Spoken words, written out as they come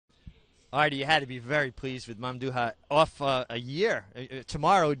Artie, you had to be very pleased with Mamduha off a year.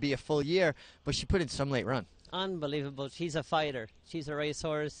 Tomorrow would be a full year, but she put in some late run. Unbelievable. She's a fighter. She's a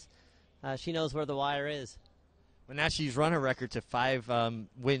racehorse. She knows where the wire is. Well, now she's run her record to 5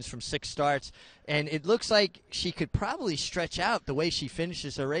 wins from 6 starts, and it looks like she could probably stretch out the way she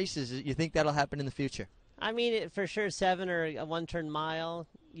finishes her races. You think that'll happen in the future? I mean, for sure, 7 or a one-turn mile,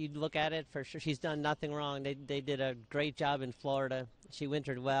 you'd look at it, for sure. She's done nothing wrong. They did a great job in Florida. She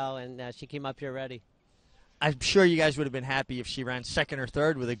wintered well, and she came up here ready. I'm sure you guys would have been happy if she ran 2nd or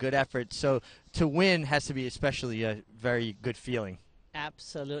 3rd with a good effort. So to win has to be especially a very good feeling.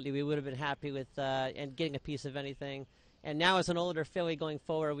 Absolutely. We would have been happy with and getting a piece of anything. And now as an older filly going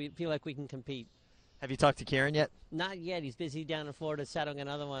forward, we feel like we can compete. Have you talked to Kieran yet? Not yet. He's busy down in Florida settling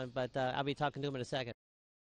another one, but I'll be talking to him in a second.